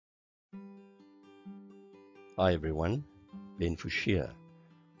Hi everyone, Ben Fouche here.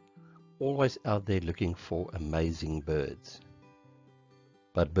 Always out there looking for amazing birds.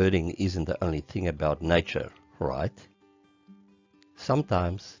 But birding isn't the only thing about nature, right?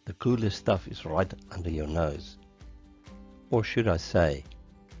 Sometimes the coolest stuff is right under your nose. Or should I say,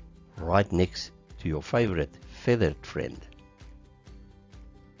 right next to your favorite feathered friend.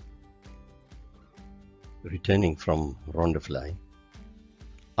 Returning from Rondevlei,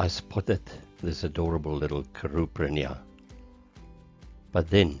 I spotted this adorable little Karoo Prinia. But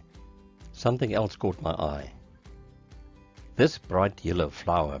then, something else caught my eye. This bright yellow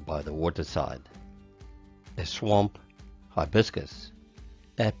flower by the waterside, a swamp hibiscus,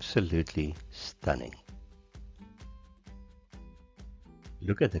 absolutely stunning.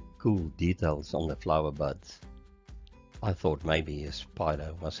 Look at the cool details on the flower buds. I thought maybe a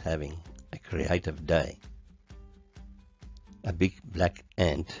spider was having a creative day. A big black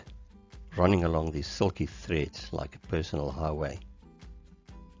ant running along these silky threads like a personal highway.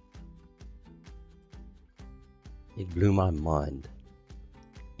 It blew my mind.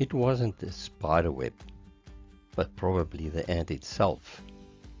 It wasn't a spiderweb, but probably the ant itself,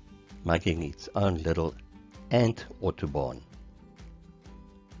 making its own little ant-autobahn.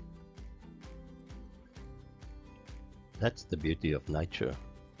 That's the beauty of nature.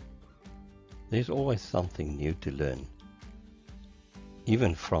 There's always something new to learn,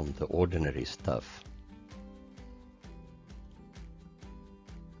 even from the ordinary stuff.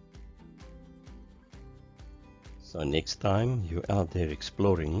 So next time you're out there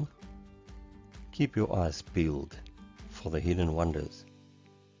exploring, keep your eyes peeled for the hidden wonders,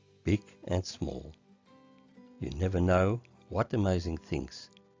 big and small. You never know what amazing things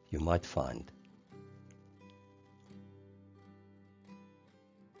you might find.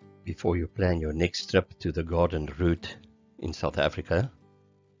 Before you plan your next trip to the garden route in South Africa,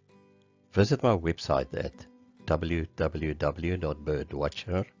 visit my website at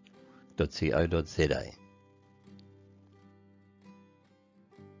www.birdwatcher.co.za.